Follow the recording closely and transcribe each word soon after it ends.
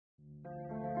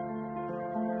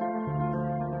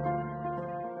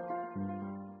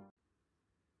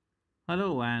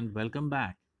Hello and welcome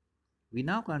back. We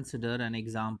now consider an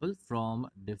example from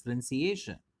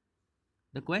differentiation.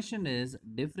 The question is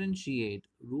differentiate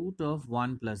root of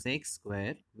 1 plus x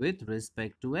square with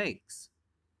respect to x.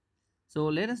 So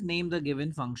let us name the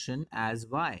given function as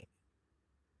y.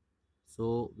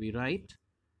 So we write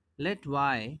let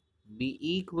y be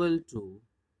equal to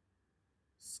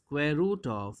square root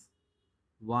of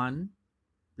 1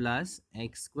 plus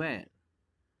x square,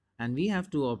 and we have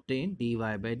to obtain dy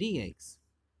by dx.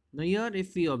 Now here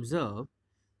if we observe,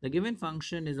 the given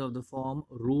function is of the form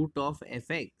root of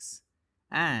fx,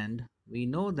 and we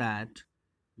know that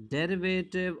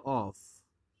derivative of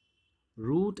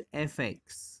root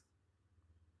fx,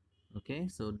 okay,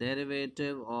 so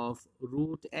derivative of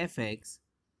root fx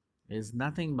is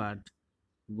nothing but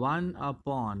 1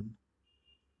 upon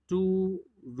 2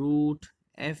 root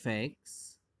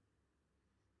fx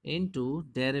into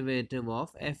derivative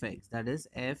of fx, that is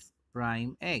f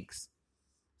prime x.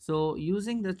 So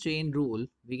using the chain rule,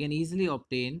 we can easily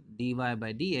obtain dy by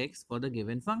dx for the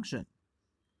given function.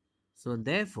 So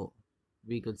therefore,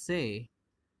 we could say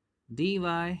dy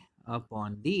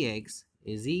upon dx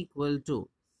is equal to,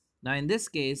 now in this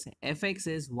case, fx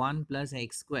is 1 plus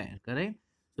x square, correct?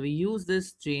 So we use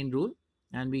this chain rule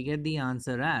and we get the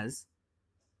answer as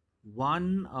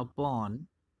 1 upon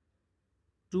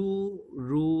 2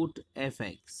 root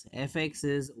fx. fx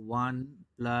is 1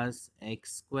 plus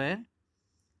x square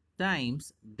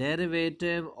times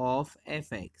derivative of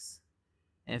fx.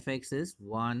 fx is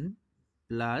 1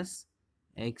 plus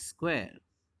x square.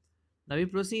 Now we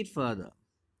proceed further.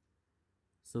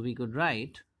 So we could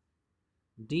write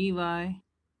dy by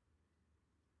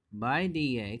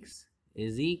dx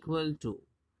is equal to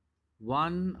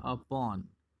 1 upon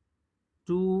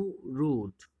 2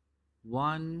 root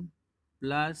 1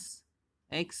 plus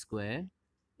x square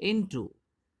into,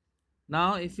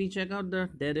 now if we check out the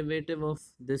derivative of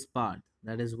this part,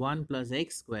 that is 1 plus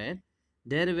x square,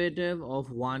 derivative of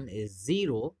 1 is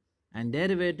 0 and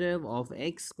derivative of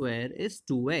x square is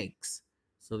 2x.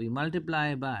 So we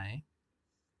multiply by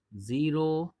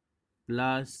 0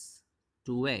 plus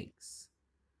 2x.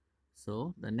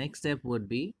 So the next step would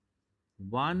be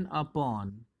 1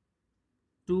 upon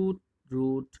 2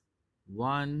 root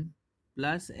 1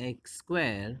 plus x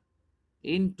square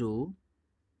into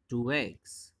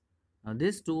 2x. Now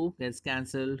this 2 gets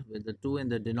cancelled with the 2 in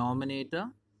the denominator,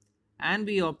 and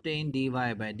we obtain dy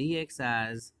by dx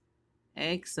as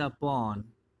x upon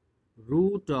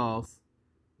root of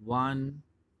 1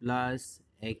 plus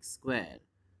x square.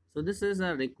 So this is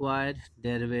a required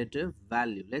derivative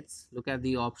value. Let's look at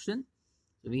the option.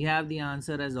 So we have the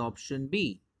answer as option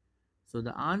B. So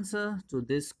the answer to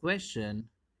this question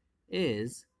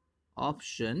is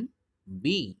option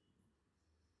B.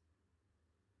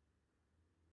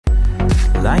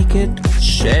 Like it,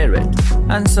 share it,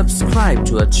 and subscribe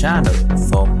to our channel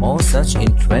for more such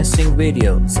interesting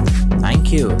videos.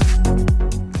 Thank you.